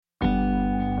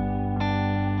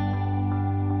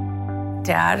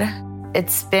Dad,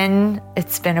 it's been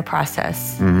a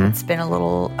process. Mm-hmm. It's been a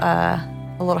little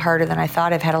harder than I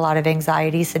thought. I've had a lot of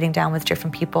anxiety sitting down with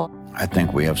different people. I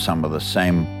think we have some of the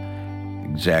same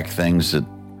exact things that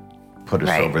put us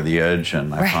over the edge,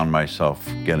 and I found myself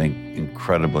getting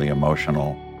incredibly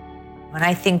emotional. And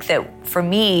I think that for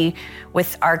me,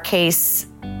 with our case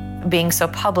being so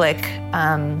public,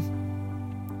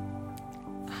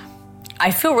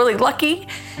 I feel really lucky.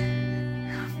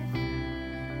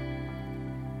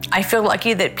 I feel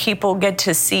lucky that people get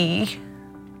to see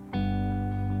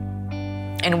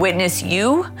and witness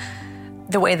you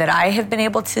the way that I have been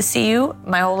able to see you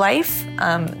my whole life,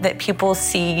 that people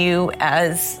see you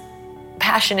as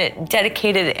passionate,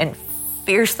 dedicated, and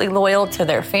fiercely loyal to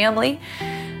their family,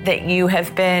 that you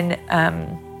have been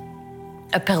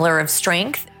a pillar of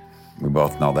strength. We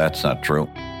both know that's not true.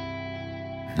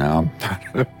 No,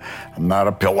 I'm not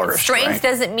a pillar of strength. Strength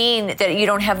doesn't mean that you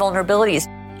don't have vulnerabilities.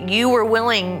 You were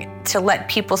willing to let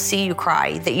people see you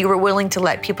cry, that you were willing to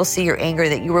let people see your anger,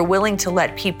 that you were willing to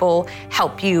let people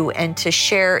help you and to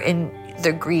share in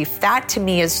the grief. That to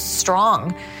me is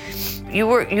strong. You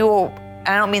were,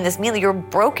 I don't mean this meanly, you're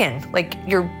broken, like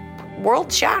your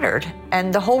world shattered,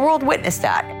 and the whole world witnessed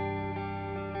that.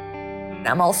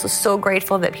 I'm also so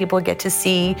grateful that people get to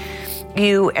see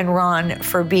you and Ron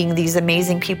for being these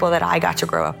amazing people that I got to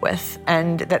grow up with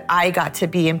and that I got to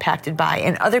be impacted by,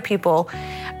 and other people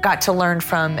got to learn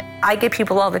from. I get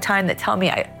people all the time that tell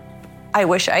me, I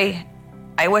wish I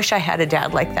had a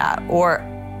dad like that, or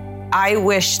I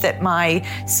wish that my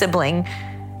sibling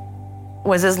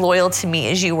was as loyal to me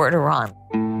as you were to Ron.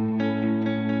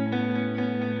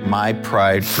 My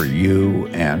pride for you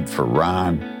and for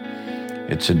Ron,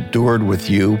 it's endured with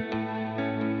you.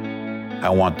 I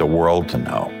want the world to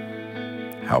know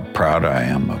how proud I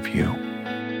am of you.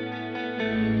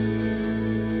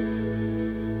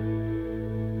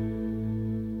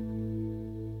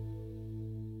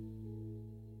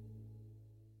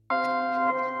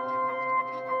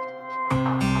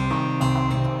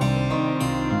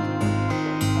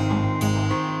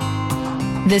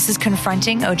 This is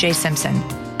Confronting O.J. Simpson.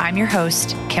 I'm your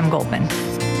host, Kim Goldman.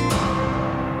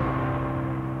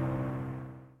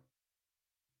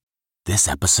 This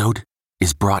episode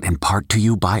is brought in part to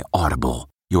you by Audible,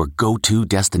 your go-to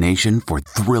destination for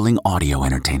thrilling audio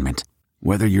entertainment.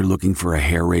 Whether you're looking for a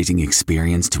hair-raising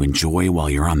experience to enjoy while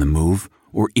you're on the move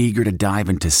or eager to dive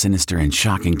into sinister and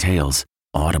shocking tales,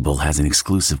 Audible has an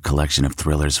exclusive collection of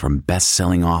thrillers from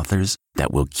best-selling authors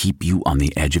that will keep you on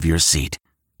the edge of your seat.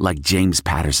 Like James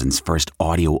Patterson's first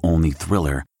audio-only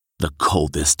thriller, The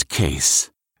Coldest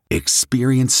Case.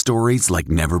 Experience stories like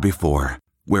never before,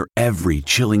 where every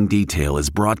chilling detail is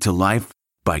brought to life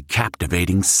by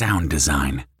captivating sound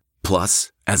design. Plus,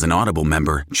 as an Audible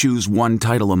member, choose one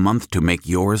title a month to make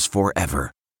yours forever.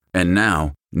 And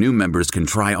now, new members can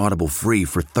try Audible free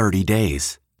for 30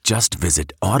 days. Just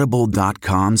visit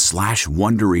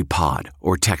audible.com/WonderyPod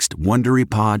or text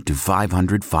WonderyPod to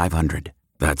 500-500.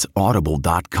 That's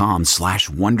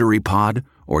audible.com/WonderyPod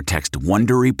or text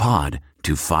WonderyPod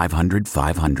to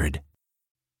 500-500.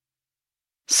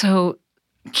 So,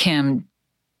 Kim,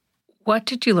 what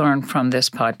did you learn from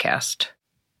this podcast?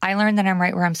 I learned that I'm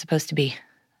right where I'm supposed to be.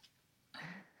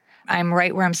 I'm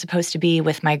right where I'm supposed to be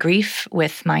with my grief,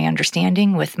 with my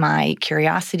understanding, with my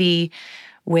curiosity,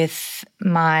 with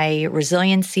my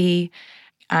resiliency.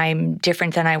 I'm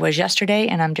different than I was yesterday,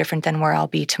 and I'm different than where I'll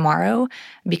be tomorrow,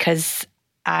 because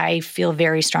I feel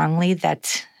very strongly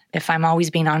that if I'm always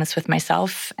being honest with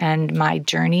myself and my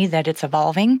journey, that it's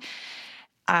evolving.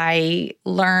 I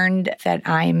learned that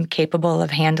I'm capable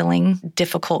of handling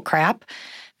difficult crap.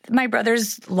 My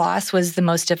brother's loss was the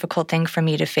most difficult thing for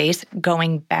me to face.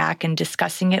 Going back and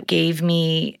discussing it gave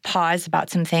me pause about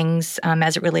some things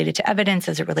as it related to evidence,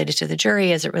 as it related to the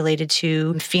jury, as it related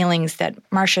to feelings that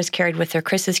Marsha's carried with her,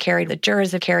 Chris has carried, the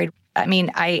jurors have carried. I mean,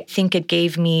 I think it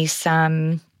gave me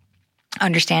some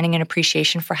understanding and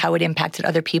appreciation for how it impacted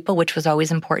other people, which was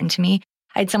always important to me.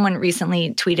 I had someone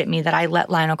recently tweet at me that I let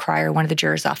Lionel Cryer, one of the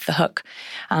jurors, off the hook,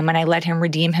 and I let him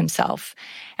redeem himself.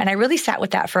 And I really sat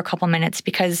with that for a couple minutes,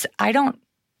 because I don't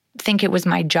think it was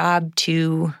my job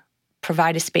to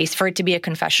provide a space for it to be a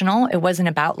confessional. It wasn't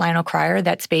about Lionel Cryer.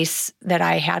 That space that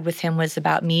I had with him was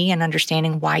about me and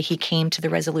understanding why he came to the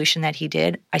resolution that he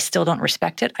did. I still don't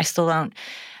respect it. I still don't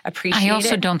appreciate it. I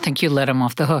also don't think you let him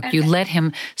off the hook. You let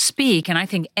him speak, and I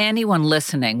think anyone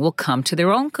listening will come to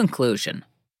their own conclusion.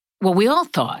 Well, we all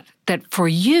thought that for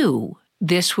you,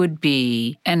 this would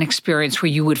be an experience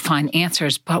where you would find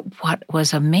answers, but what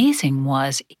was amazing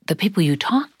was the people you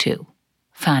talked to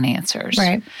found answers.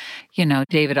 Right. You know,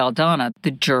 David Aldana, the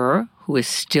juror who is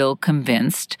still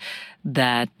convinced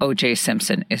that O.J.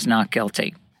 Simpson is not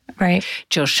guilty. Right.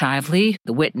 Jill Shively,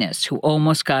 the witness who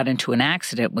almost got into an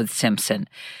accident with Simpson,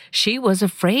 she was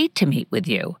afraid to meet with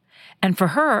you. And for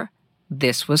her,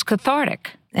 this was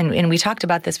cathartic. And we talked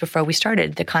about this before we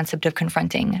started, the concept of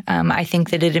confronting. I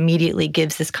think that it immediately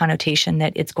gives this connotation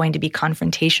that it's going to be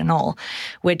confrontational,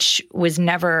 which was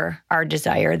never our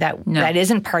desire. That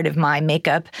isn't part of my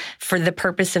makeup. For the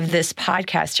purpose of this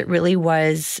podcast, it really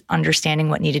was understanding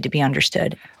what needed to be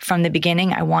understood. From the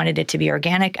beginning, I wanted it to be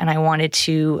organic and I wanted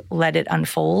to let it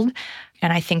unfold.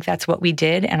 And I think that's what we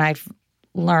did. And I've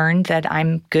learned that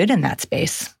I'm good in that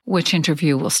space. Which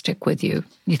interview will stick with you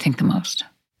think the most?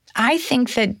 I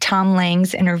think that Tom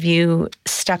Lange's interview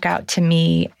stuck out to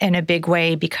me in a big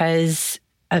way because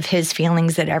of his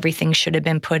feelings that everything should have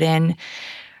been put in,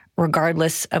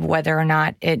 regardless of whether or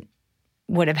not it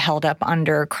would have held up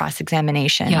under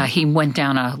cross-examination. Yeah, he went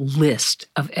down a list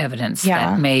of evidence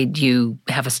that made you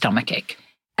have a stomachache.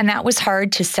 And that was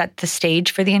hard to set the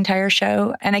stage for the entire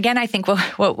show. And again, I think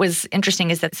what was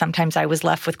interesting is that sometimes I was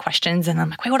left with questions and I'm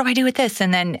like, wait, what do I do with this?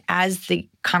 And then as the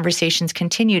conversations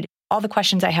continued, all the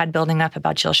questions I had building up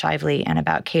about Jill Shively and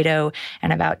about Cato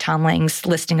and about Tom Lange's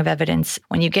listing of evidence,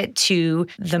 when you get to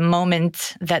the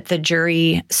moment that the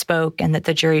jury spoke and that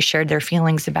the jury shared their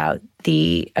feelings about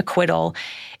the acquittal,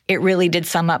 it really did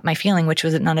sum up my feeling, which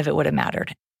was that none of it would have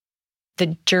mattered.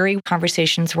 The jury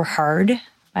conversations were hard,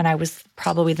 and I was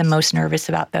probably the most nervous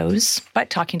about those. But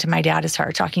talking to my dad is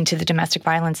hard. Talking to the domestic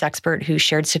violence expert who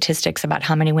shared statistics about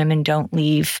how many women don't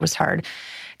leave was hard.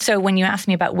 So when you ask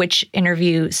me about which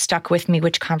interview stuck with me,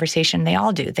 which conversation, they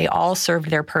all do. They all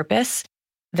served their purpose.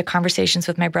 The conversations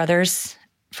with my brothers,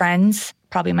 friends,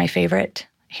 probably my favorite,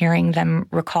 hearing them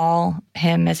recall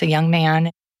him as a young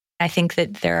man. I think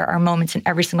that there are moments in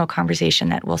every single conversation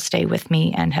that will stay with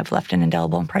me and have left an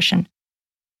indelible impression.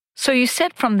 So you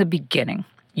said from the beginning,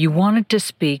 you wanted to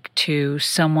speak to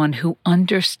someone who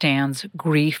understands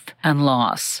grief and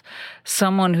loss,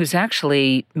 someone who's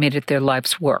actually made it their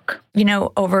life's work. You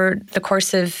know, over the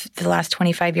course of the last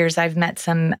 25 years, I've met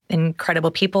some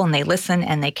incredible people, and they listen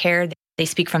and they care. They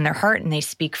speak from their heart and they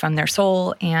speak from their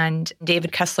soul. And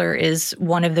David Kessler is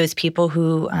one of those people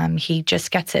who he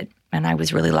just gets it. And I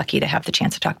was really lucky to have the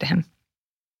chance to talk to him.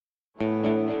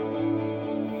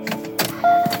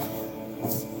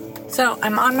 So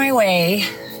I'm on my way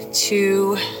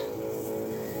to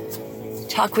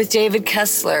talk with David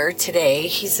Kessler today.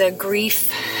 He's a grief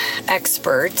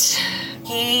expert.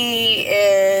 He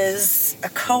is a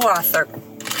co-author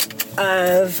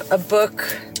of a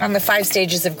book on the 5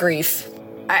 stages of grief.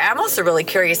 I'm also really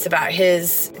curious about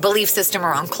his belief system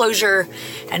around closure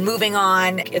and moving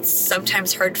on. It's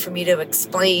sometimes hard for me to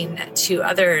explain to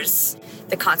others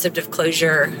the concept of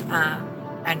closure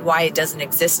and why it doesn't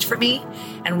exist for me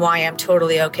and why I'm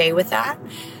totally okay with that.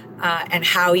 And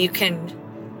how you can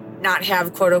not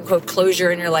have quote unquote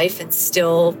closure in your life and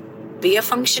still be a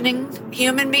functioning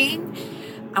human being.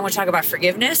 I want to talk about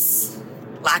forgiveness,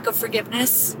 lack of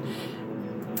forgiveness.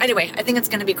 Anyway, I think it's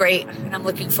going to be great, and I'm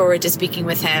looking forward to speaking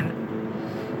with him.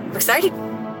 I'm excited.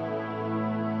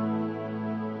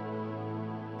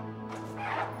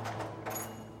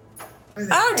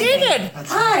 Oh, David!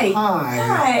 Hi.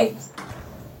 Hi.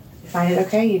 You find it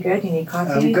okay? You good? You need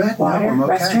coffee? I'm good. Water? No, I'm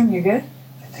okay. Restroom? You good?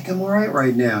 I think I'm all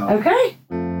right now. Okay.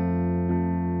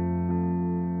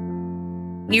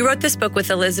 You wrote this book with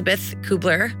Elizabeth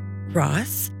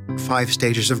Kubler-Ross. 5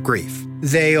 stages of grief.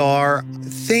 They are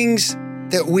things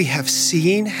that we have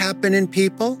seen happen in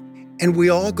people, and we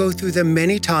all go through them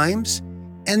many times,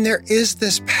 and there is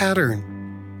this pattern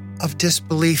of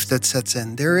disbelief that sets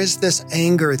in. There is this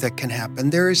anger that can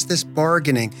happen. There is this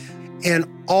bargaining, and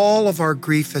all of our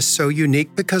grief is so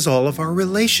unique because all of our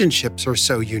relationships are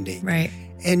so unique. Right.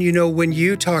 And you know, when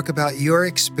you talk about your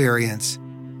experience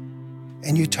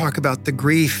and you talk about the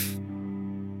grief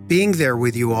being there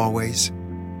with you always,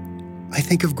 I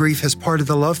think of grief as part of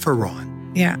the love for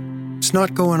Ron. Yeah. It's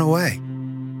not going away.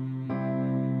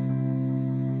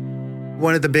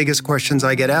 One of the biggest questions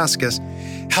I get asked is,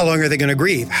 how long are they going to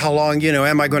grieve? How long,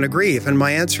 am I going to grieve? And my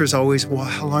answer is always, well,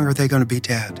 how long are they going to be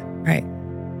dead? Right.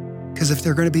 Because if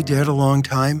they're going to be dead a long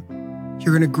time,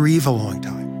 you're going to grieve a long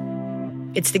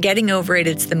time. It's the getting over it.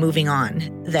 It's the moving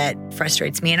on that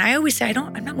frustrates me. And I always say,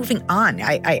 I'm not moving on.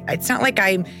 It's not like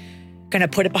I'm going to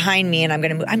put it behind me and I'm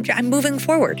going to move. I'm moving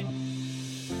forward.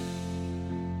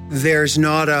 There's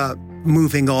not a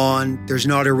moving on. There's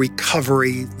not a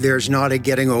recovery. There's not a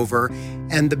getting over.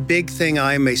 And the big thing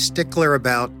I'm a stickler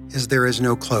about is there is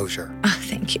no closure. Oh,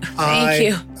 thank you. Thank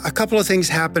you. A couple of things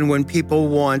happen when people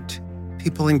want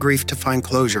people in grief to find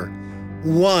closure.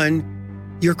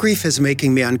 One, your grief is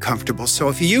making me uncomfortable. So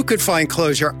if you could find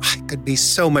closure, I could be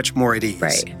so much more at ease.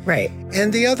 Right.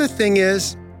 And the other thing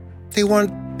is, they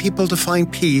want people to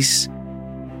find peace,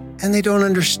 and they don't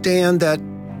understand that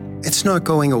it's not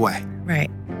going away. Right.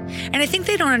 And I think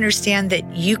they don't understand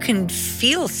that you can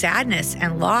feel sadness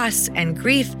and loss and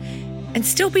grief and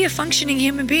still be a functioning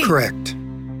human being. Correct.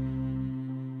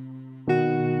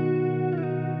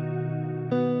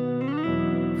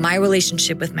 My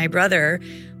relationship with my brother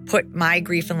put my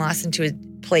grief and loss into a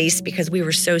place because we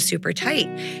were so super tight.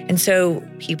 And so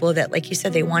people that, like you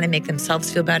said, they want to make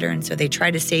themselves feel better. And so they try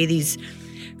to say these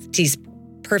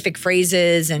perfect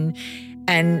phrases. And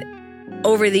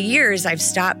over the years, I've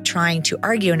stopped trying to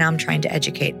argue and now I'm trying to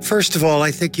educate. First of all,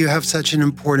 I think you have such an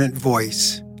important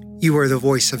voice. You are the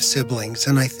voice of siblings.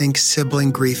 And I think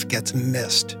sibling grief gets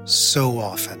missed so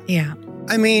often. Yeah.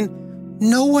 I mean,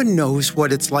 no one knows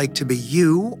what it's like to be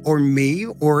you or me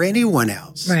or anyone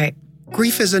else. Right.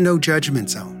 Grief is a no judgment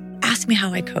zone. Ask me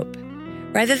how I cope.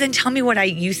 Rather than tell me what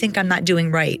you think I'm not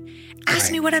doing right,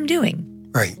 ask me what I'm doing.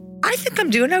 Right. I think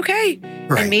I'm doing okay.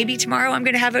 Right. And maybe tomorrow I'm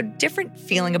going to have a different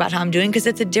feeling about how I'm doing because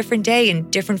it's a different day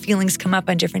and different feelings come up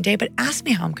on different day. But ask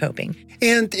me how I'm coping.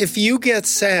 And if you get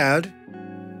sad,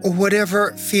 or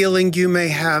whatever feeling you may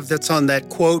have that's on that,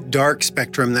 quote, dark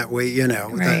spectrum that way,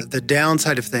 Right. the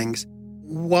downside of things,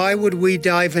 why would we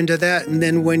dive into that? And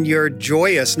then when you're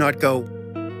joyous, not go,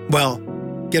 well,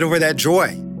 get over that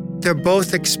joy. They're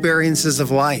both experiences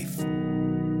of life.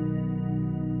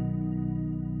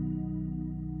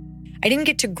 I didn't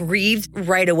get to grieve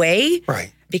right away.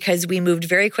 Right. Because we moved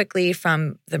very quickly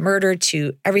from the murder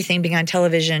to everything being on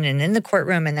television and in the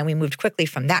courtroom. And then we moved quickly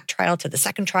from that trial to the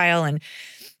second trial. And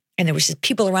there was just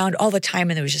people around all the time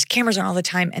and there was just cameras on all the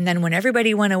time. And then when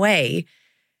everybody went away,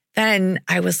 then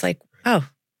I was like, oh,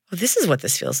 well, this is what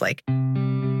this feels like.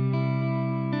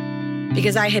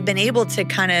 Because I had been able to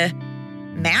kind of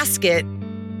mask it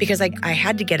because I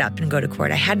had to get up and go to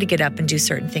court. I had to get up and do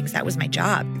certain things. That was my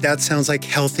job. That sounds like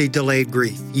healthy delayed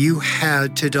grief. You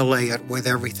had to delay it with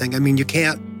everything. I mean, you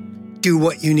can't do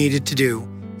what you needed to do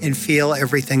and feel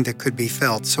everything that could be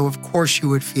felt. So of course you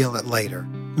would feel it later.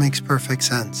 Makes perfect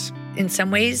sense. In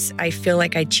some ways, I feel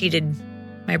like I cheated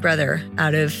my brother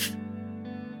out of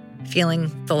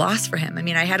feeling the loss for him. I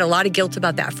mean, I had a lot of guilt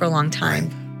about that for a long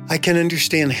time. I can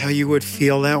understand how you would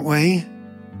feel that way,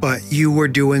 but you were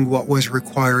doing what was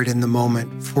required in the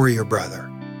moment for your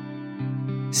brother.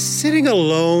 Sitting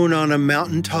alone on a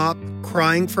mountaintop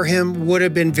crying for him would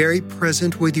have been very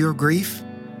present with your grief,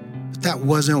 but that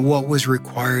wasn't what was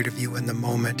required of you in the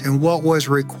moment. And what was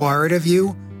required of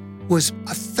you was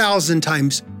 1,000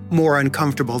 times more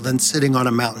uncomfortable than sitting on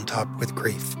a mountaintop with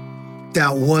grief.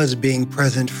 That was being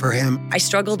present for him. I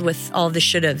struggled with all the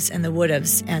should-haves and the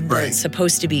would-haves and the Right.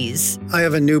 supposed-to-bes. I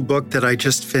have a new book that I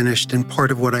just finished, and part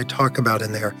of what I talk about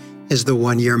in there is the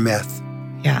 1-year myth.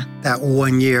 Yeah. That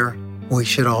 1 year, we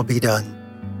should all be done.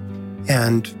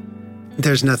 And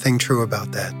there's nothing true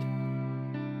about that.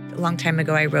 A long time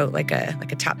ago, I wrote like a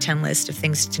top 10 list of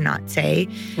things to not say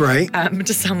Right?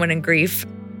 to someone in grief.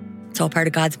 It's all part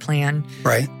of God's plan.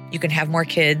 Right? You can have more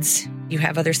kids. You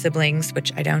have other siblings,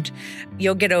 which I don't.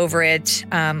 You'll get over it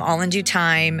all in due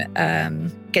time.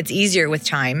 Gets easier with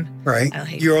time. Right? I'll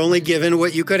hate You're only given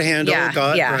what you could handle,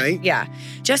 God, yeah, right? Yeah.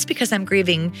 Just because I'm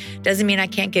grieving doesn't mean I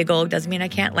can't giggle, doesn't mean I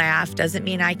can't laugh, doesn't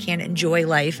mean I can't enjoy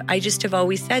life. I just have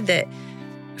always said that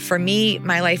for me,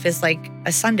 my life is like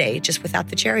a sundae, just without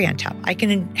the cherry on top. I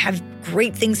can have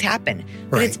great things happen,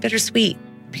 but Right. it's bittersweet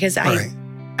because Right.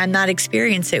 I'm not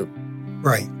experiencing it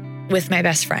Right. with my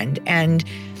best friend. And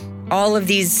all of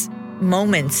these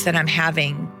moments that I'm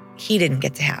having, he didn't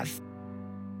get to have.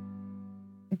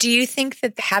 Do you think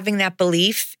that having that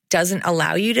belief doesn't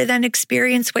allow you to then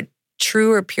experience what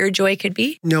true or pure joy could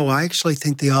be? No, I actually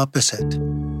think the opposite.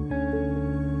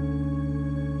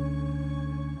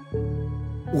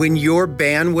 When your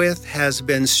bandwidth has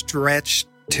been stretched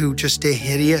to just a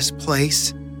hideous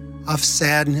place of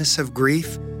sadness, of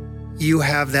grief, you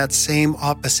have that same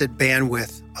opposite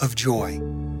bandwidth of joy.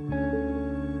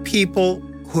 People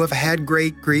who have had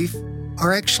great grief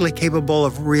are actually capable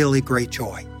of really great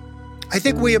joy. I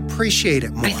think we appreciate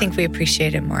it more. I think we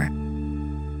appreciate it more.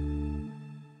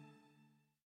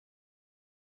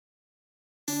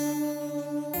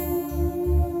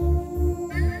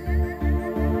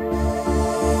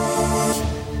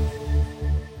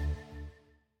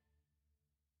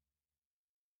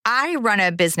 I run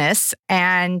a business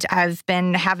and I've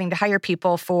been having to hire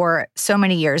people for so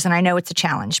many years, and I know it's a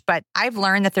challenge, but I've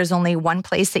learned that there's only one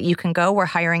place that you can go where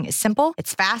hiring is simple,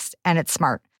 it's fast, and it's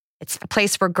smart. It's a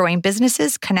place where growing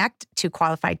businesses connect to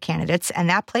qualified candidates, and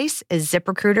that place is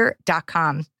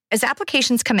ZipRecruiter.com. As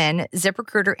applications come in,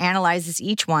 ZipRecruiter analyzes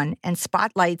each one and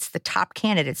spotlights the top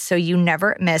candidates so you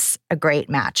never miss a great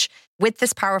match. With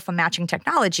this powerful matching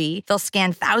technology, they'll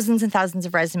scan thousands and thousands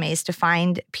of resumes to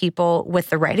find people with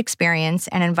the right experience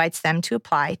and invites them to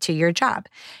apply to your job.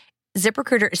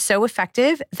 ZipRecruiter is so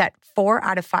effective that 4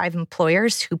 out of 5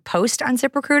 employers who post on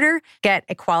ZipRecruiter get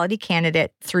a quality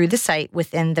candidate through the site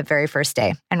within the very first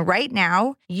day. And right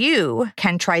now, you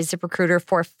can try ZipRecruiter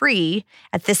for free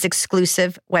at this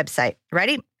exclusive website.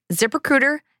 Ready?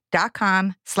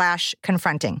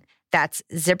 ZipRecruiter.com/confronting. That's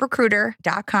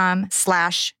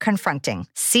ZipRecruiter.com/confronting. CONFRONTING.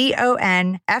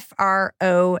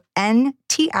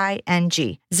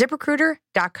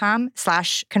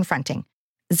 ZipRecruiter.com/confronting.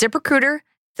 ZipRecruiter,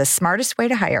 the smartest way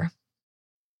to hire.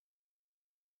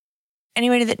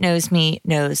 Anybody that knows me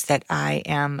knows that I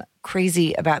am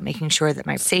crazy about making sure that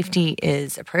my safety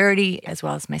is a priority as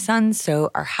well as my son's.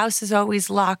 So our house is always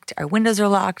locked, our windows are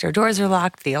locked, our doors are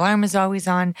locked, the alarm is always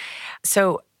on.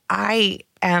 So I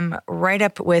am right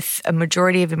up with a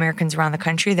majority of Americans around the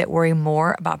country that worry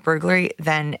more about burglary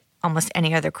than almost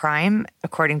any other crime,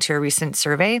 according to a recent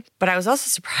survey. But I was also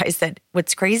surprised that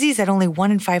what's crazy is that only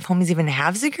 1 in 5 homes even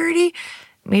have security.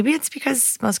 Maybe it's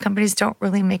because most companies don't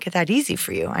really make it that easy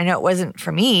for you. I know it wasn't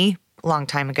for me a long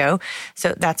time ago,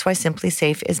 so that's why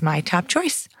SimpliSafe is my top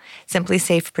choice.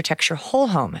 SimpliSafe protects your whole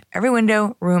home, every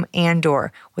window, room, and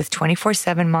door with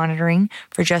 24/7 monitoring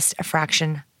for just a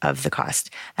fraction of the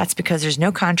cost. That's because there's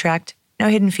no contract, no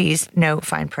hidden fees, no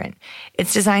fine print.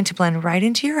 It's designed to blend right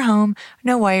into your home,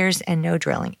 no wires and no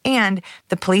drilling. And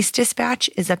the police dispatch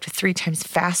is up to 3 times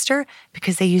faster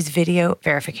because they use video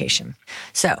verification.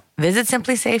 So visit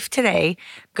SimpliSafe today.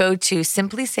 Go to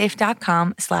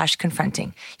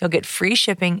simplysafe.com/confronting. You'll get free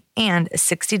shipping and a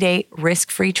 60-day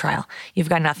risk-free trial. You've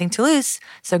got nothing to lose,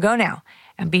 so go now.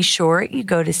 And be sure you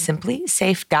go to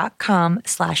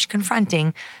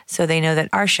simplysafe.com/confronting so they know that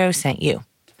our show sent you.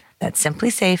 That's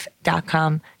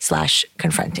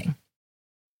simplysafe.com/confronting.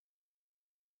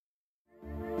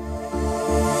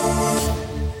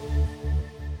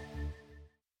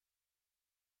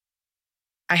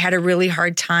 I had a really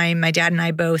hard time, my dad and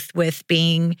I both, with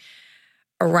being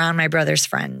around my brother's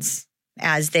friends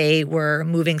as they were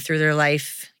moving through their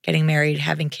life, getting married,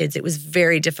 having kids. It was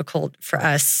very difficult for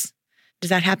us.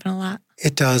 Does that happen a lot?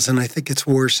 It does, and I think it's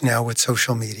worse now with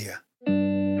social media.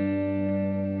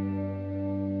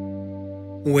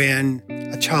 When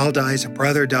a child dies, a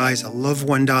brother dies, a loved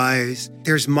one dies,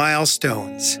 there's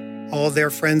milestones. All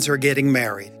their friends are getting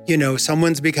married. You know,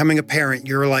 someone's becoming a parent.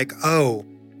 You're like, oh,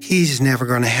 he's never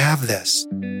going to have this.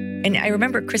 And I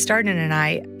remember Chris Darden and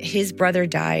I, his brother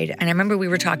died. And I remember we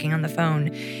were talking on the phone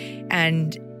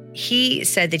and he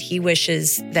said that he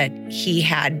wishes that he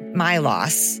had my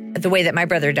loss the way that my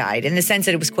brother died, in the sense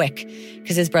that it was quick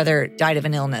because his brother died of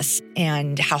an illness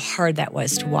and how hard that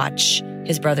was to watch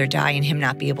his brother die and him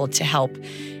not be able to help.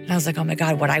 And I was like, oh my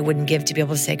God, what I wouldn't give to be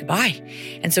able to say goodbye.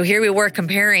 And so here we were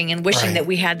comparing and wishing that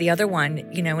we had the other one,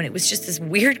 you know, and it was just this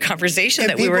weird conversation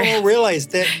that we were. And people realize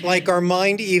that, like, our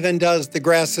mind even does the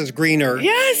grass is greener.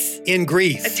 Yes. In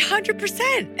grief.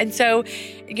 100%. And so,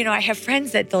 you know, I have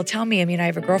friends that they'll tell me, I mean, I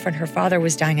have a girlfriend, her father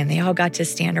was dying and they all got to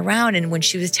stand around. And when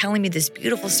she was telling me this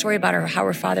beautiful story about how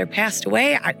her father passed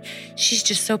away, she's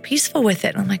just so peaceful with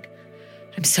it. And I'm like,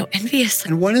 I'm so envious.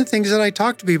 And one of the things that I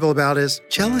talk to people about is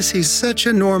jealousy is such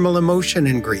a normal emotion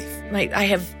in grief. Like, I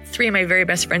have 3 of my very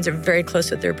best friends are very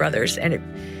close with their brothers. And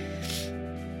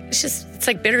it's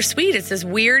like bittersweet. It's this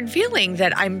weird feeling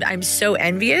that I'm so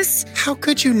envious. How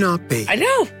could you not be? I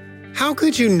know. How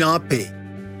could you not be?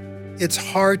 It's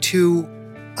hard to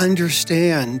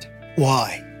understand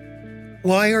why.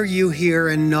 Why are you here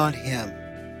and not him?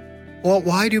 Well,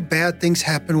 why do bad things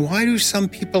happen? Why do some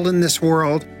people in this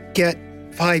world get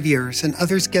 5 years and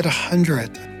others get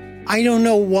 100? I don't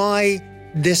know why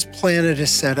this planet is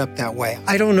set up that way.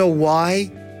 I don't know why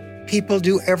people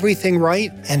do everything right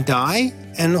and die,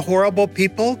 and horrible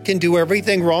people can do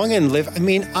everything wrong and live. I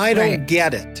mean, I don't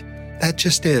get it. That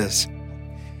just is.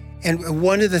 And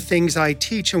one of the things I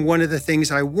teach and one of the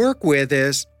things I work with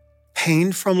is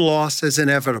pain from loss is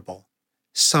inevitable.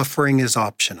 Suffering is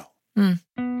optional.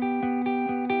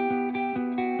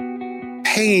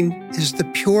 Pain is the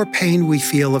pure pain we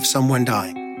feel of someone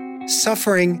dying.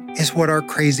 Suffering is what our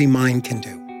crazy mind can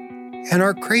do. And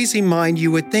our crazy mind,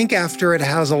 you would think after it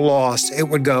has a loss, it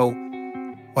would go,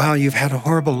 wow, you've had a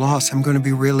horrible loss. I'm going to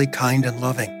be really kind and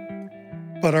loving.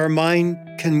 But our mind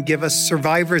can give us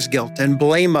survivor's guilt and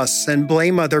blame us and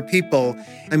blame other people.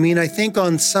 I mean, I think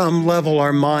on some level,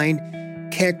 our mind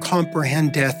can't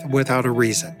comprehend death without a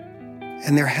reason.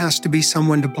 And there has to be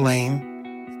someone to blame.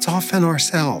 It's often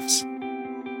ourselves.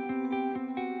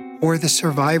 or the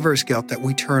survivor's guilt that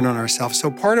we turn on ourselves. So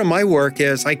part of my work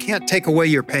is I can't take away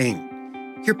your pain.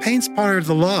 Your pain's part of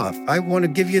the love. I want to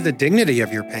give you the dignity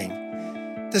of your pain.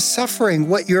 The suffering,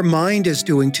 what your mind is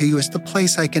doing to you, is the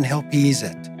place I can help ease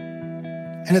it.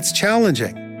 And it's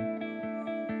challenging.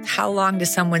 How long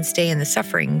does someone stay in the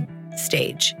suffering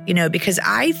stage? Because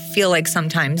I feel like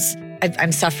sometimes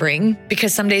I'm suffering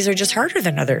because some days are just harder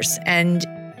than others. And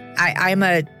I'm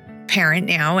a parent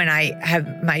now, and I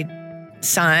have my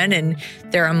son, and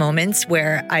there are moments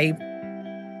where I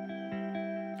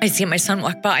see my son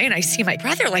walk by and I see my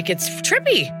brother like it's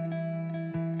trippy.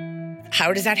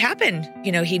 How does that happen?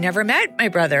 He never met my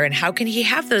brother, and how can he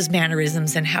have those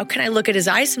mannerisms? And how can I look at his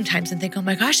eyes sometimes and think, oh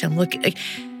my gosh, I'm looking like,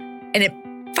 and it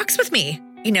fucks with me,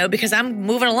 because I'm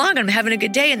moving along and I'm having a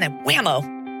good day, and then whammo,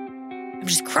 I'm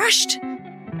just crushed.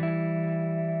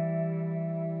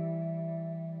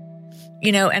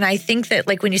 And I think that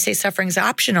like when you say suffering's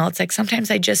optional, it's like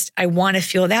sometimes I want to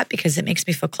feel that because it makes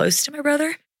me feel close to my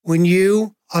brother. When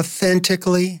you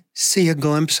authentically see a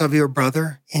glimpse of your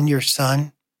brother in your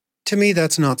son, to me,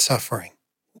 that's not suffering.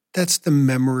 That's the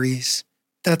memories.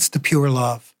 That's the pure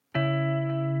love.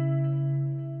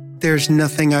 There's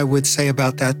nothing I would say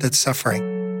about that that's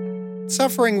suffering.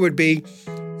 Suffering would be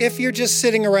if you're just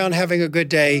sitting around having a good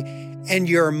day and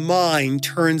your mind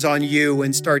turns on you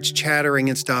and starts chattering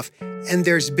and stuff, and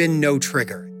there's been no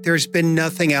trigger. There's been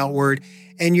nothing outward,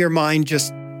 and your mind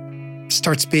just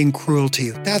starts being cruel to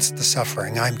you. That's the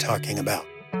suffering I'm talking about.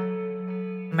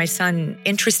 My son,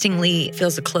 interestingly,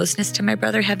 feels a closeness to my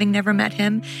brother, having never met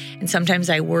him. And sometimes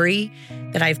I worry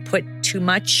that I've put too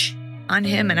much on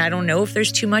him, and I don't know if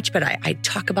there's too much, but I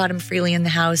talk about him freely in the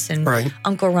house, and right.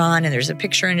 Uncle Ron, and there's a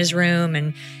picture in his room.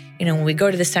 And, when we go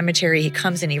to the cemetery, he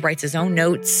comes and he writes his own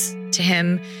notes to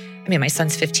him. I mean, my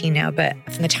son's 15 now, but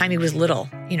from the time he was little,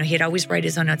 he'd always write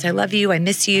his own notes. I love you. I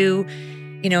miss you.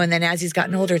 And then as he's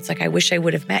gotten older, it's like, I wish I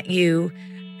would have met you.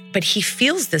 But he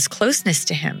feels this closeness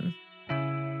to him.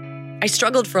 I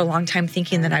struggled for a long time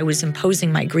thinking that I was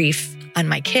imposing my grief on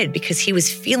my kid because he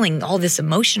was feeling all this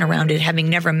emotion around it, having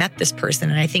never met this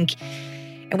person.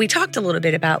 And we talked a little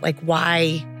bit about like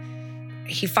why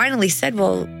he finally said,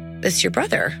 well, it's your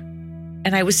brother.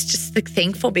 And I was just like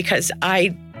thankful because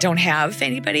I don't have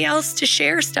anybody else to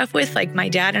share stuff with. Like my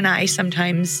dad and I,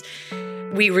 sometimes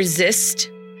we resist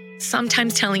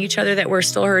sometimes telling each other that we're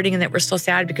still hurting and that we're still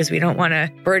sad because we don't want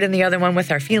to burden the other one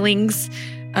with our feelings.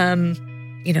 I'm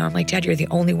like, Dad, you're the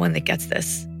only one that gets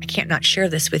this. I can't not share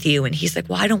this with you. And he's like,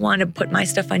 well, I don't want to put my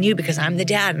stuff on you because I'm the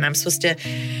dad and I'm supposed to.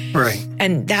 Right.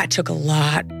 And that took a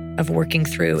lot of working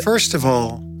through. First of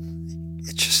all,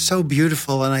 it's just so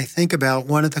beautiful. And I think about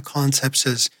one of the concepts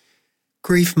is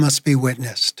grief must be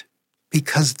witnessed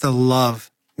because the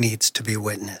love needs to be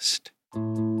witnessed.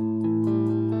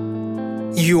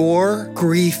 Your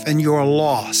grief and your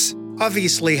loss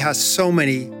obviously has so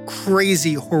many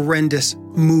crazy, horrendous,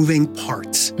 moving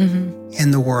parts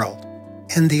in the world.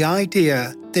 And the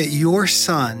idea that your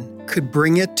son could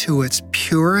bring it to its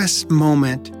purest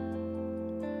moment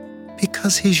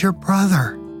because he's your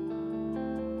brother.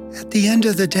 At the end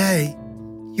of the day,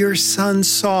 your son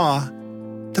saw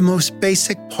the most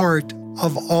basic part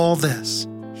of all this.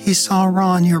 He saw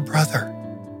Ron, your brother.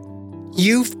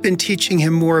 You've been teaching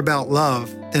him more about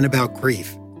love than about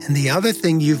grief. And the other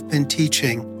thing you've been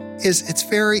teaching is it's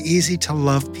very easy to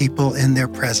love people in their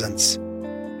presence.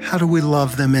 How do we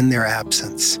love them in their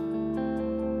absence?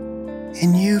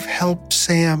 And you've helped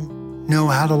Sam know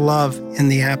how to love in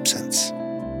the absence.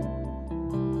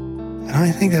 And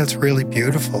I think that's really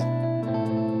beautiful.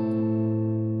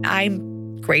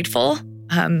 I'm grateful.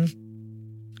 I'm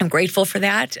grateful for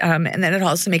that. And then it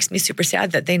also makes me super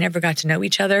sad that they never got to know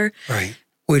each other. Right.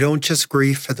 We don't just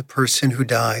grieve for the person who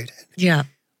died. Yeah.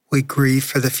 We grieve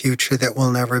for the future that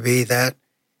will never be, that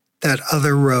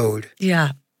other road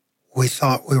yeah. we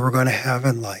thought we were going to have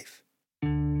in life.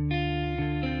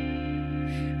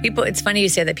 It's funny you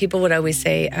say that. People would always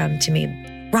say to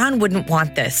me, Ron wouldn't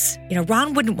want this.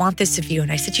 Ron wouldn't want this of you.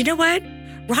 And I said, you know what?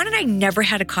 Ron and I never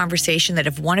had a conversation that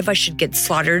if one of us should get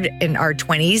slaughtered in our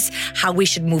 20s, how we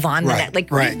should move on. Right,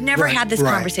 we've never had this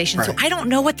conversation. So I don't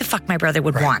know what the fuck my brother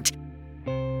would want.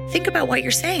 Think about what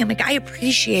you're saying. I'm like, I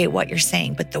appreciate what you're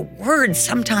saying, but the words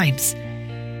sometimes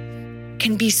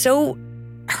can be so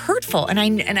hurtful. And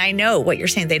I know what you're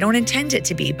saying. They don't intend it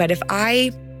to be. But if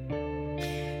I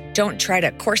don't try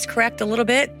to course correct a little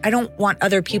bit, I don't want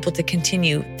other people to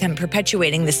continue them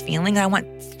perpetuating this feeling. I want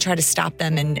to try to stop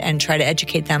them and try to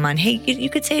educate them on, hey, you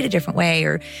could say it a different way.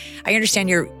 Or I understand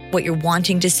what you're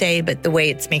wanting to say, but the way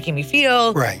it's making me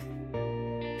feel. Right.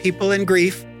 People in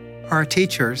grief are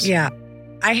teachers. Yeah.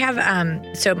 I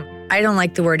have, so I don't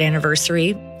like the word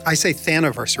anniversary. I say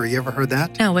Thaniversary. You ever heard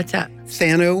that? No, what's that?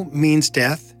 Thano means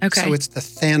death. Okay. So it's the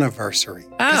Thaniversary.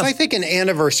 Oh. Because I think an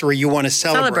anniversary you want to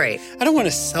celebrate. I don't want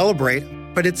to celebrate,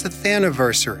 but it's a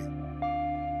Thaniversary.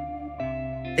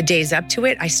 The days up to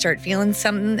it, I start feeling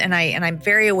something, and I'm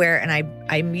very aware, and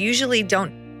I usually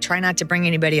don't try not to bring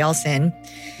anybody else in.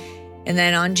 And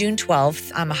then on June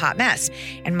 12th, I'm a hot mess,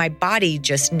 and my body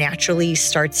just naturally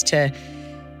starts to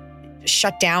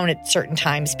shut down at certain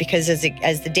times because as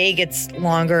the day gets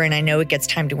longer, and I know it gets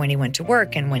time to when he went to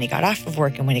work and when he got off of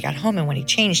work and when he got home and when he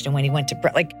changed and when he went to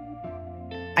like,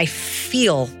 I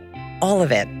feel all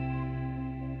of it.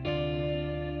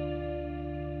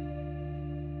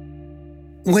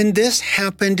 When this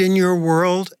happened in your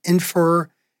world, and for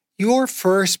your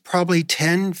first probably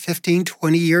 10, 15,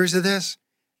 20 years of this,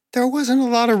 there wasn't a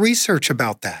lot of research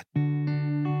about that.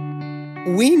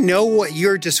 We know what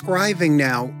you're describing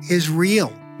now is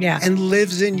real. Yeah. And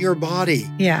lives in your body.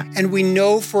 Yeah. And we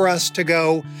know for us to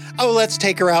go, oh, let's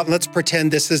take her out and let's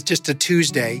pretend this is just a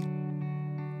Tuesday.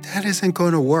 That isn't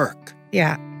going to work.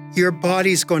 Yeah. Your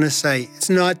body's going to say, it's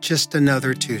not just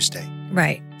another Tuesday.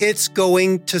 Right. It's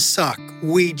going to suck.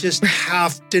 We just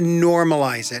have to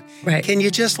normalize it. Right. Can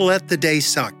you just let the day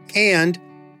suck? And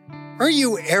are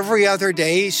you every other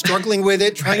day struggling with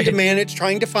it, trying to manage,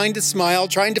 trying to find a smile,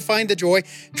 trying to find the joy,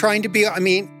 trying to be,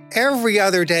 every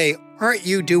other day, aren't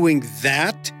you doing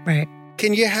that? Right.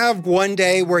 Can you have one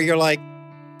day where you're like,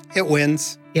 it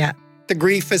wins? Yeah. The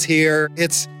grief is here.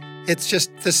 It's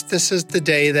just, this is the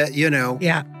day that,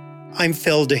 Yeah. I'm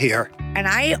filled to here. And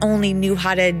I only knew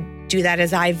how to do that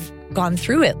as I've gone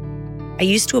through it. I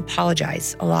used to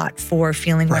apologize a lot for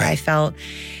feeling what I felt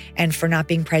and for not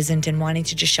being present and wanting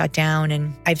to just shut down.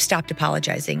 And I've stopped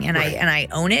apologizing, and I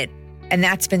own it. And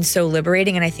that's been so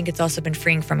liberating. And I think it's also been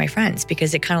freeing for my friends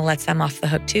because it kind of lets them off the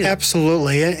hook too.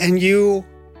 Absolutely. And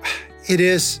it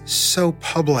is so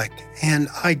public. And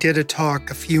I did a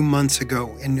talk a few months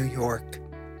ago in New York,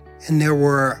 and there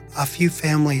were a few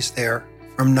families there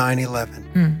from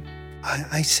 9/11.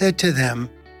 I said to them,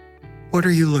 what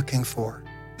are you looking for?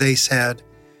 They said,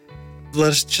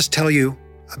 let's just tell you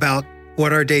about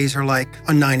what our days are like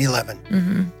on 9/11.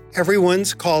 Mm-hmm.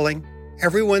 Everyone's calling.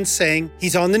 Everyone's saying,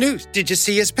 he's on the news. Did you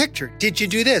see his picture? Did you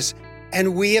do this?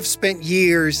 And we have spent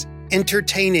years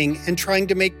entertaining and trying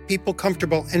to make people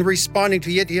comfortable and responding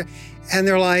to it. And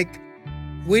they're like,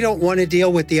 we don't want to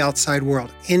deal with the outside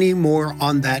world anymore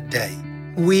on that day.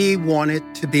 We want it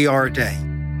to be our day.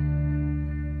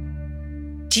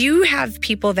 Do you have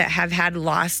people that have had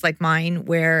loss like mine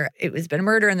where it has been a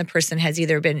murder and the person has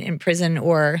either been in prison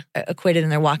or acquitted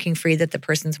and they're walking free, that the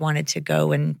person's wanted to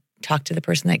go and talk to the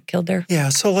person that killed her? Yeah,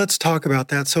 so let's talk about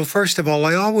that. So first of all,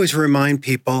 I always remind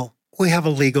people we have a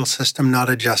legal system, not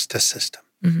a justice system.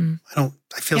 Mm-hmm.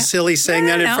 I feel silly saying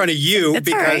that in front of you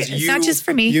because it's not just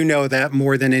for me. You know that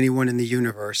more than anyone in the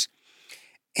universe.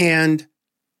 And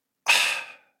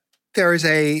there is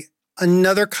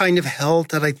another kind of hell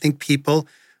that I think people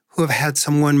who have had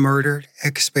someone murdered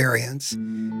experience.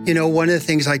 One of the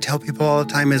things I tell people all the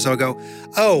time is I'll go,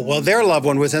 oh, well, their loved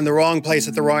one was in the wrong place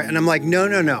at the wrong... And I'm like, no.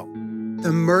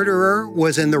 The murderer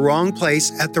was in the wrong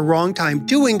place at the wrong time,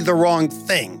 doing the wrong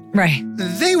thing. Right.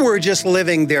 They were just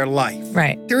living their life.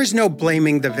 Right. There is no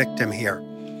blaming the victim here.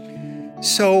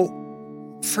 So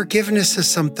forgiveness is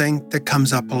something that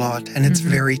comes up a lot, and it's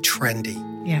very trendy.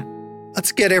 Yeah.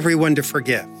 Let's get everyone to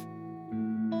forgive.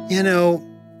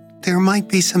 There might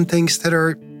be some things that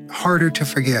are harder to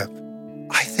forgive.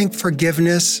 I think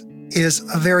forgiveness is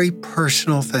a very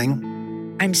personal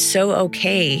thing. I'm so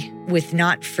okay with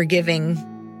not forgiving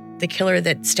the killer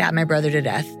that stabbed my brother to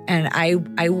death. And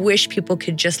I wish people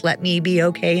could just let me be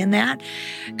okay in that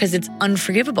because it's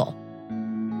unforgivable.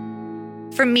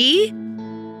 For me,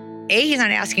 A, he's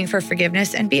not asking for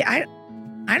forgiveness. And B, I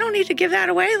don't need to give that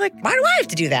away. Like, why do I have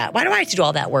to do that? Why do I have to do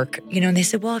all that work? And they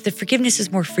said, well, if the forgiveness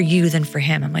is more for you than for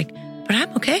him. I'm like, but I'm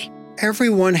okay.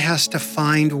 Everyone has to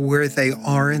find where they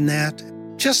are in that.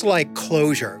 Just like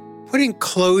closure. Putting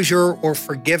closure or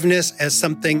forgiveness as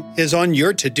something is on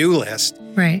your to-do list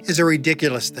is a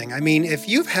ridiculous thing. I mean, if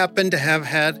you've happened to have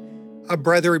had a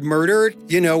brother murdered,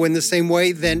 in the same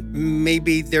way, then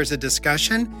maybe there's a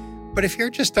discussion. But if you're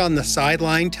just on the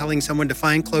sideline telling someone to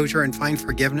find closure and find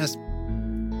forgiveness,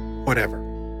 whatever.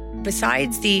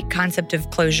 Besides the concept of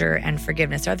closure and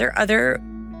forgiveness, are there other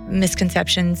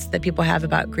misconceptions that people have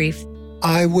about grief?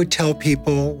 I would tell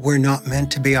people we're not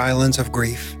meant to be islands of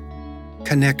grief.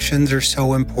 Connections are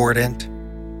so important.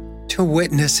 To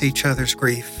witness each other's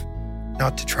grief,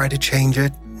 not to try to change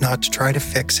it, not to try to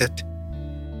fix it,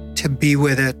 to be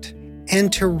with it,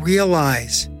 and to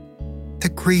realize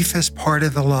that grief is part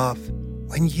of the love.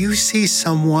 When you see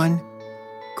someone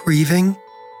grieving,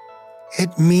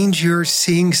 it means you're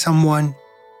seeing someone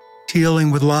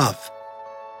dealing with love.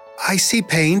 I see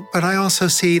pain, but I also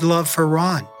see love for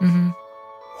Ron. Mm-hmm.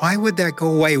 Why would that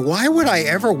go away? Why would I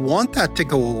ever want that to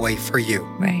go away for you?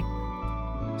 Right.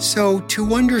 So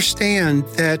to understand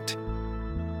that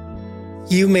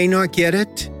you may not get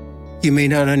it, you may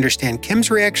not understand Kim's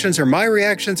reactions or my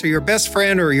reactions or your best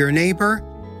friend or your neighbor.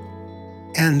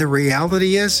 And the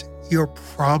reality is you're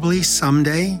probably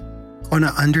someday going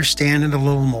to understand it a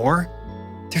little more.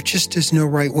 There just is no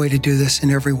right way to do this, and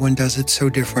everyone does it so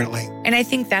differently. And I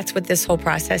think that's what this whole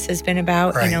process has been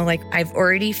about. Right. Like I've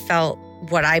already felt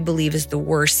what I believe is the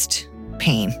worst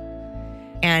pain.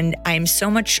 And I'm so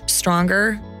much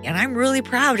stronger. And I'm really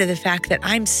proud of the fact that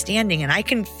I'm standing and I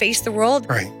can face the world.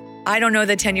 Right. I don't know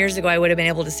that 10 years ago I would have been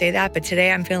able to say that, but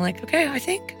today I'm feeling like, okay, I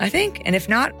think. And if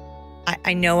not,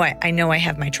 I know I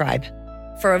have my tribe.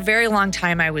 For a very long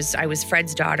time, I was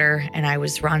Fred's daughter and I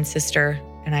was Ron's sister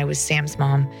and I was Sam's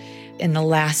mom. In the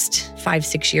last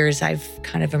 5-6 years, I've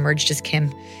kind of emerged as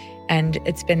Kim, and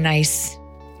it's been nice.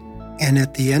 And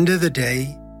at the end of the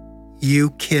day,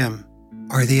 you, Kim,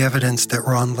 are the evidence that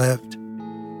Ron lived.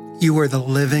 You are the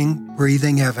living,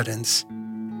 breathing evidence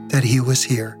that he was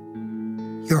here.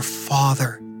 Your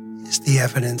father is the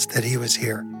evidence that he was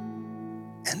here.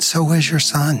 And so is your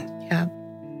son. Yeah.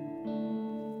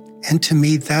 And to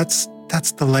me, that's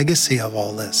the legacy of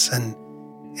all this.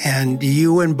 And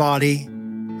you embody,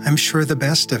 I'm sure, the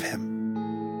best of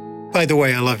him. By the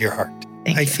way, I love your heart.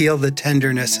 Thank you. I feel the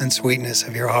tenderness and sweetness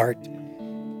of your heart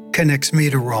connects me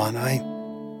to Ron.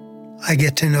 I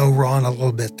get to know Ron a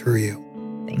little bit through you.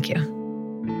 Thank you.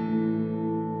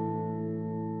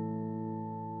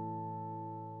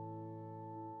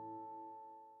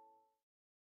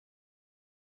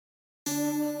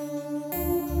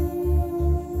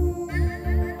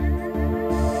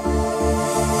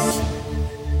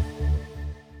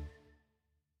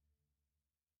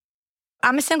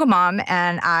 I'm a single mom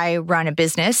and I run a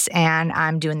business and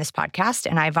I'm doing this podcast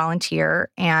and I volunteer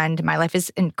and my life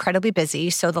is incredibly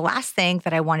busy. So the last thing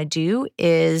that I want to do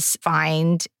is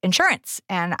find insurance.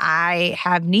 And I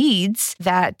have needs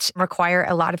that require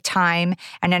a lot of time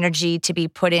and energy to be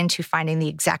put into finding the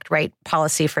exact right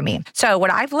policy for me. So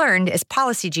what I've learned is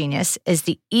Policy Genius is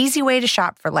the easy way to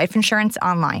shop for life insurance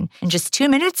online. In just 2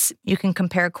 minutes, you can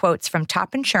compare quotes from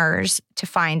top insurers to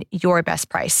find your best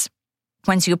price.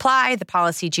 Once you apply, the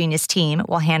Policy Genius team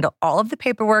will handle all of the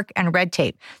paperwork and red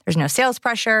tape. There's no sales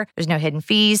pressure, there's no hidden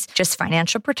fees, just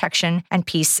financial protection and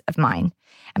peace of mind.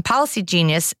 And Policy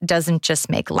Genius doesn't just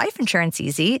make life insurance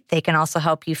easy, they can also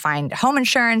help you find home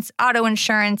insurance, auto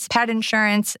insurance, pet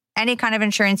insurance, any kind of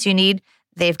insurance you need,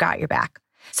 they've got your back.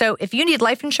 So if you need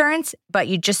life insurance, but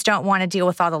you just don't want to deal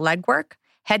with all the legwork,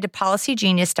 head to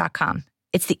policygenius.com.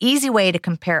 It's the easy way to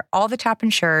compare all the top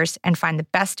insurers and find the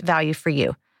best value for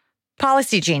you.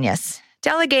 Policy Genius.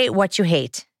 Delegate what you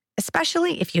hate,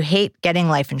 especially if you hate getting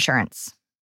life insurance.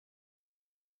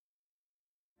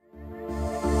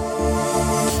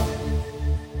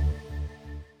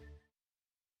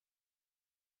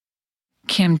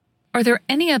 Kim, are there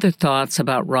any other thoughts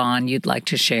about Ron you'd like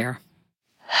to share?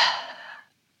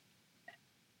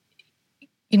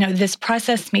 This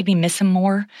process made me miss him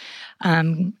more.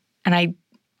 And I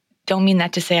don't mean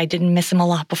that to say I didn't miss him a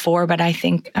lot before, but I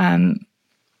think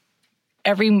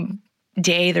every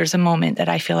day there's a moment that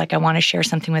I feel like I want to share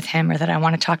something with him or that I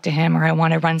want to talk to him or I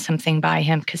want to run something by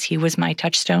him because he was my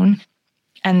touchstone.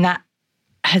 And that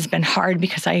has been hard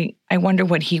because I wonder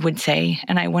what he would say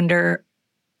and I wonder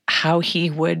how he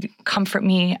would comfort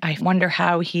me. I wonder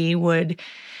how he would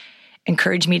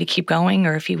encourage me to keep going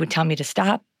or if he would tell me to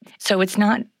stop. So it's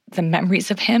not the memories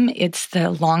of him, it's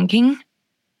the longing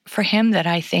for him that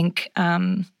I think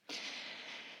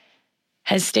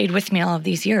has stayed with me all of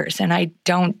these years. And I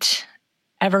don't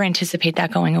ever anticipate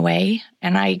that going away.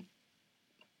 And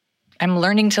I'm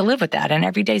learning to live with that. And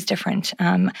every day is different.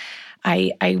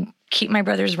 I keep my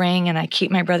brother's ring and I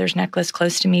keep my brother's necklace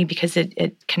close to me because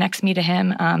it connects me to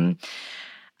him.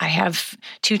 I have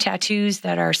 2 tattoos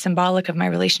that are symbolic of my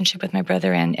relationship with my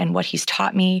brother and what he's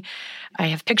taught me. I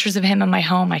have pictures of him in my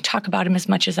home. I talk about him as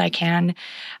much as I can.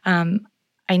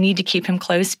 I need to keep him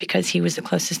close because he was the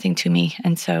closest thing to me.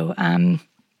 And so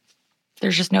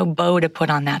there's just no bow to put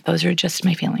on that. Those are just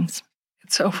my feelings.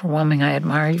 It's overwhelming. I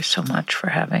admire you so much for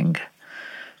having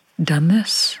done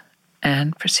this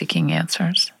and for seeking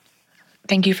answers.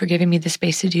 Thank you for giving me the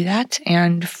space to do that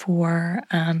and for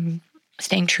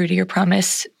staying true to your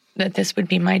promise that this would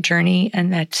be my journey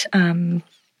and that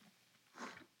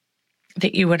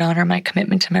that you would honor my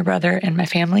commitment to my brother and my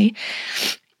family.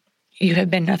 You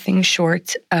have been nothing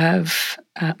short of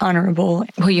honorable.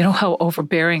 Well, you know how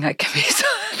overbearing I can be. So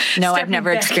no, I've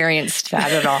never experienced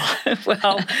that at all.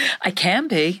 Well, I can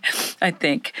be, I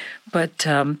think. But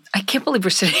I can't believe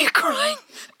we're sitting here crying.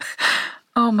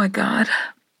 Oh, my God.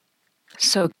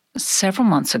 So several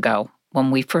months ago,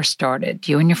 when we first started,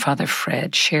 you and your father,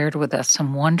 Fred, shared with us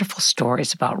some wonderful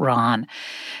stories about Ron.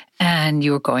 And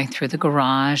you were going through the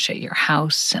garage at your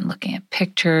house and looking at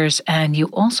pictures. And you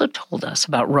also told us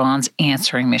about Ron's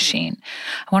answering machine.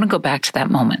 I want to go back to that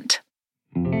moment.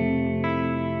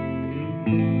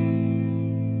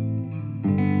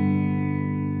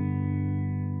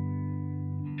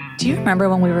 Do you remember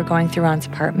when we were going through Ron's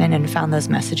apartment and found those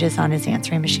messages on his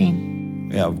answering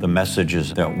machine? Yeah, the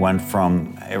messages that went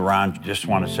from, hey, Ron, just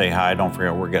want to say hi, don't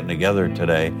forget we're getting together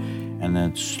today. And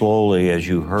then slowly, as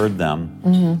you heard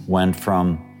them, went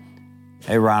from,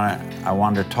 hey, Ron, I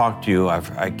wanted to talk to you.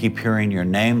 I keep hearing your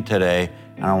name today,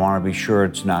 and I want to be sure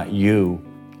it's not you.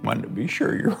 I want to be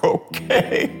sure you're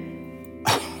okay.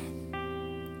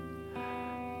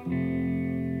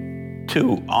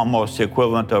 To almost the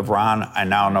equivalent of, Ron, I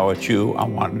now know it's you. I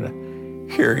wanted to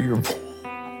hear your voice.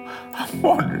 I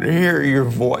wanted to hear your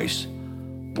voice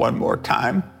one more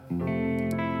time.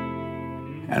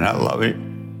 And I love it.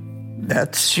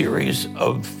 That series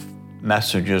of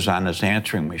messages on his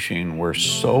answering machine were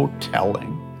so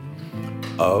telling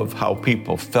of how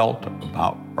people felt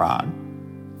about Ron.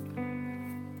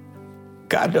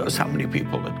 God knows how many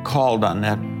people had called on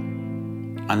that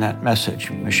message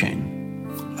machine.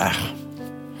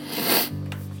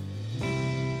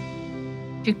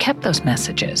 You kept those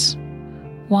messages.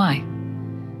 Why?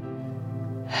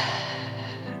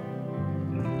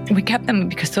 We kept them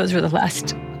because those were the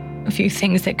last few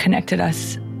things that connected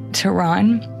us to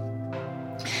Ron.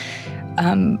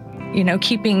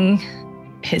 Keeping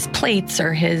his plates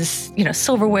or his,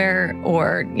 silverware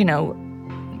or,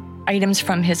 items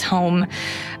from his home,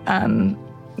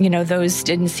 those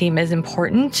didn't seem as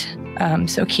important.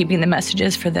 So keeping the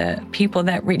messages for the people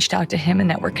that reached out to him and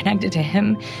that were connected to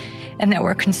him and that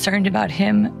were concerned about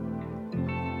him,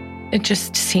 it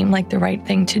just seemed like the right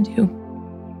thing to do.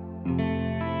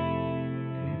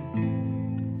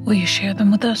 Will you share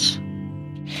them with us?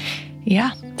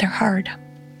 Yeah, they're hard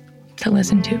to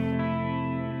listen to.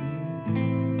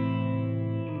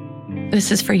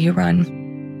 This is for you, Ron.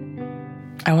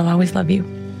 I will always love you.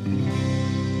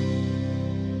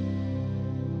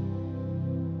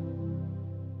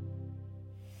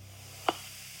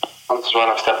 This is Ron.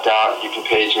 I've stepped out. You can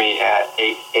page me at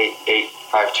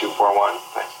 888-5241.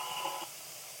 Thanks.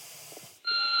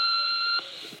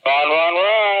 Run, run,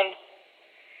 run.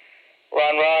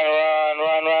 Run, run, run,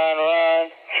 run, run, run.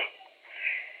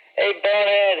 Hey,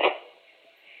 Bonehead.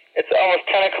 It's almost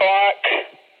 10 o'clock.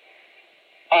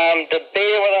 I'm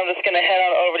debating whether I'm just going to head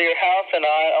on over to your house or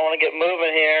not. I want to get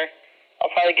moving here. I'll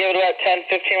probably give it about 10,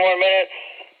 15 more minutes.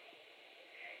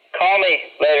 Call me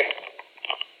later.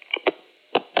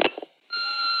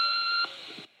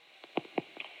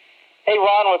 Hey,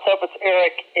 Ron, what's up? It's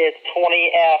Eric. It's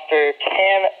 20 after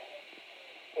 10.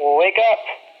 Wake up.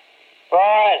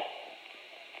 Ron.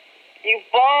 You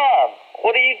bum.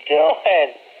 What are you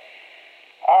doing?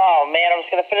 Oh, man, I'm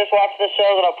just going to finish watching the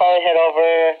shows and I'll probably head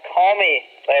over. Call me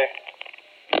later.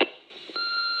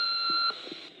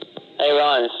 Hey,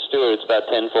 Ron, it's Stuart. It's about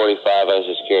 10:45. I was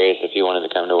just curious if you wanted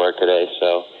to come to work today,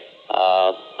 so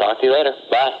talk to you later.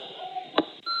 Bye.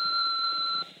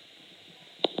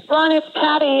 Ron, it's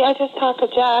Patty. I just talked to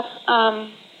Jeff. I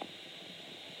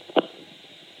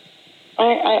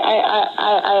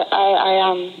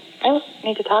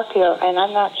need to talk to you, and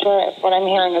I'm not sure if what I'm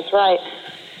hearing is right.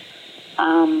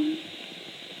 I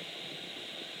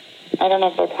don't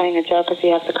know if they're playing a joke because he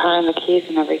has the car and the keys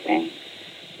and everything.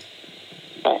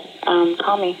 But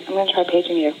call me. I'm going to try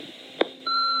paging you.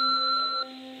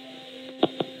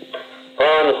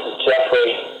 Ron, this is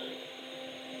Jeffrey.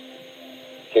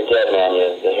 If you're dead, man,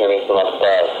 you'll hear me from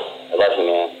upstairs. I love you,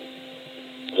 man.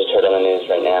 I just heard on the news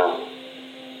right now.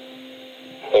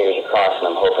 Fingers are crossed, and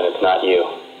I'm hoping it's not you.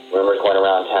 Rumors going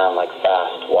around town like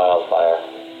fast wildfire.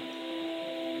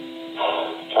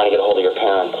 Trying to get a hold of your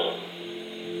parents.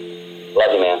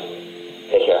 Love you, man.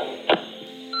 Take care.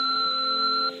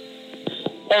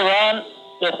 Hey, Ron.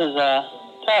 This is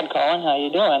Todd calling. How you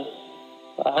doing?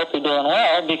 Well, I hope you're doing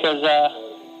well because I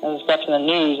was watching the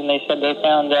news and they said they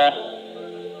found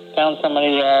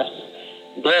somebody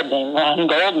dead named Ron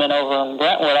Goldman over in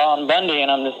Brentwood on Bundy,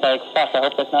 and I'm just like, fuck, I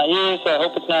hope that's not you, so I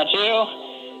hope it's not you.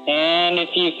 And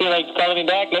if you feel like calling me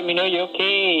back, let me know you're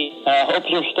okay. I hope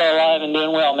you're still alive and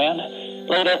doing well, man.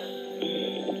 Later.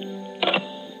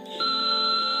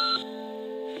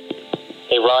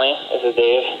 Hey, Ronnie, this is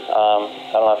Dave. I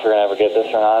don't know if you're going to ever get this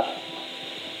or not.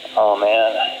 Oh,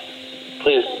 man.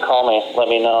 Please call me. Let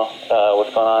me know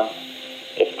what's going on.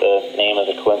 If the name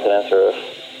is a coincidence or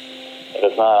if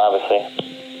it's not, obviously.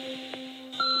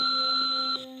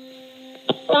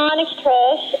 Ron, it's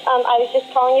Trish. I was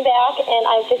just calling you back, and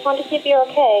I just wanted to see if you're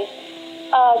okay.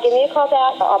 Give me a call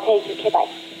back. I'll pay you. Okay, bye.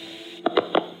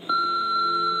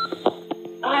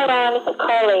 Hi, Ron. This is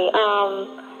Carly.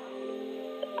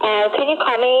 Can you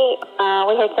call me?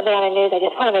 We heard something on the news. I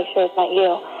just want to make sure it's not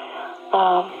you.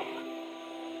 Call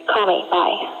me.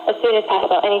 Bye. As soon as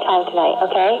possible. Anytime tonight.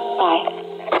 Okay? Bye.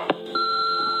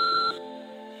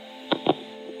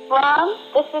 Ron,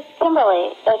 this is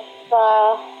Kimberly. It's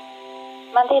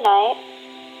Monday night.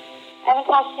 I haven't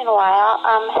talked to you in a while.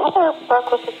 Heather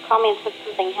Burke was just call me and said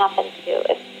something happened to you.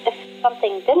 If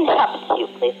something didn't happen to you,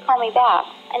 please call me back.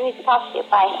 I need to talk to you.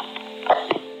 Bye.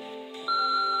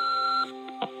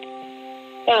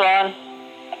 Hey, Ron.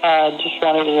 Just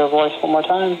wanted to hear your voice one more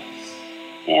time.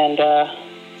 And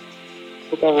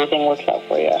hope everything works out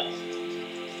for you.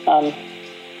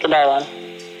 Goodbye, Ron.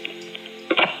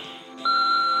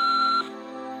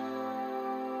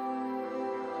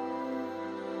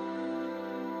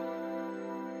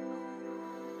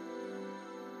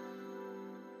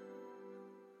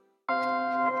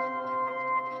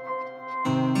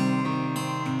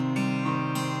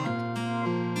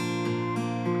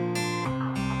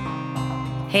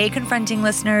 Hey, Confronting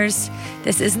listeners,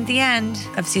 this isn't the end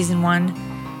of season 1.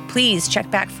 Please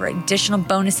check back for additional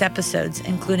bonus episodes,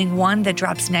 including one that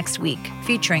drops next week,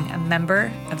 featuring a member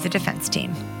of the defense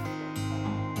team.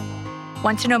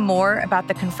 Want to know more about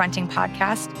the Confronting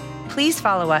podcast? Please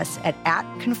follow us at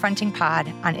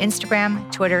 @ConfrontingPod on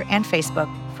Instagram, Twitter, and Facebook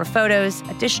for photos,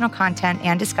 additional content,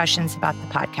 and discussions about the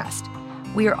podcast.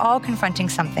 We are all confronting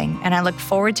something, and I look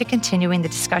forward to continuing the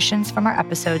discussions from our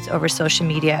episodes over social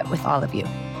media with all of you.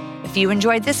 If you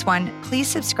enjoyed this one, please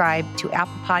subscribe to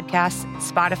Apple Podcasts,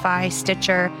 Spotify,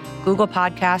 Stitcher, Google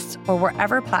Podcasts, or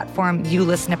wherever platform you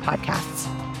listen to podcasts.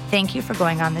 Thank you for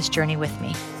going on this journey with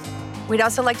me. We'd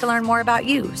also like to learn more about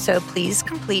you, so please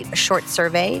complete a short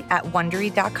survey at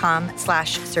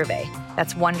Wondery.com/survey.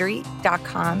 That's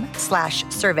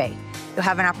Wondery.com/survey. You'll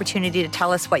have an opportunity to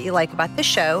tell us what you like about the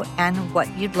show and what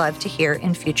you'd love to hear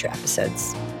in future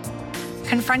episodes.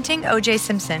 Confronting O.J.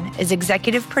 Simpson is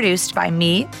executive produced by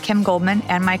me, Kim Goldman,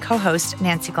 and my co-host,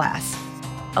 Nancy Glass,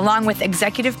 along with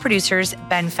executive producers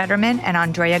Ben Fetterman and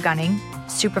Andrea Gunning,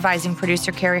 supervising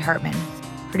producer Carrie Hartman,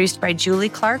 produced by Julie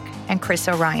Clark and Chris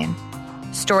O'Ryan,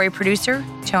 story producer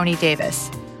Tony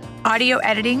Davis, audio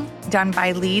editing done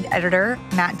by lead editor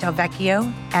Matt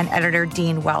Delvecchio and editor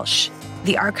Dean Welsh.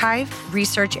 The archive,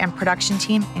 research, and production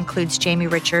team includes Jamie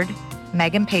Richard,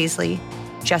 Megan Paisley,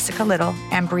 Jessica Little,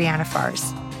 and Brianna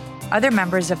Fars. Other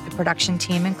members of the production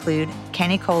team include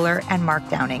Kenny Kohler and Mark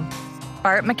Downing.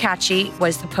 Bart McCatchy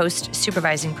was the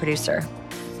post-supervising producer.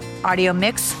 Audio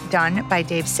mix done by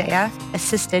Dave Saya,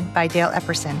 assisted by Dale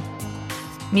Epperson.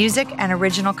 Music and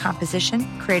original composition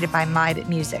created by MyBit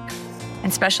Music.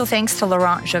 And special thanks to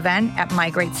Laurent Joven at My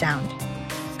Great Sound.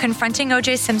 Confronting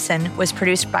O.J. Simpson was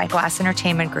produced by Glass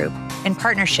Entertainment Group in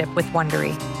partnership with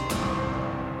Wondery.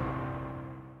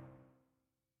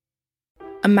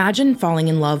 Imagine falling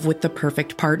in love with the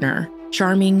perfect partner.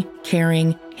 Charming,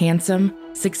 caring, handsome,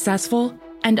 successful,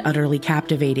 and utterly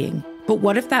captivating. But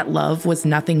what if that love was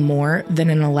nothing more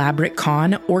than an elaborate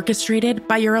con orchestrated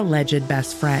by your alleged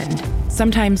best friend?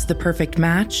 Sometimes the perfect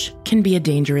match can be a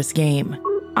dangerous game.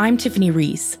 I'm Tiffany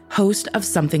Reese, host of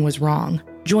Something Was Wrong.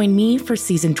 Join me for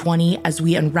season 20 as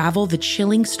we unravel the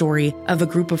chilling story of a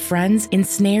group of friends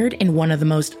ensnared in one of the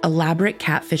most elaborate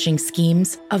catfishing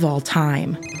schemes of all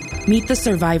time. Meet the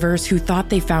survivors who thought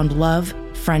they found love,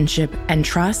 friendship, and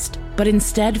trust, but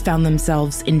instead found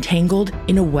themselves entangled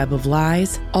in a web of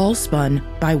lies, all spun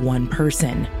by one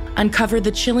person. Uncover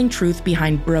the chilling truth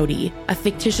behind Brody, a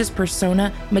fictitious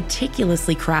persona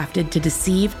meticulously crafted to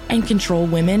deceive and control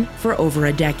women for over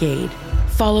a decade.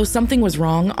 Follow Something Was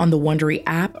Wrong on the Wondery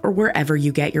app or wherever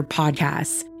you get your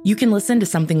podcasts. You can listen to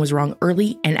Something Was Wrong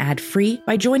early and ad-free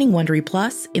by joining Wondery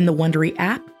Plus in the Wondery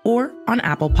app or on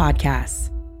Apple Podcasts.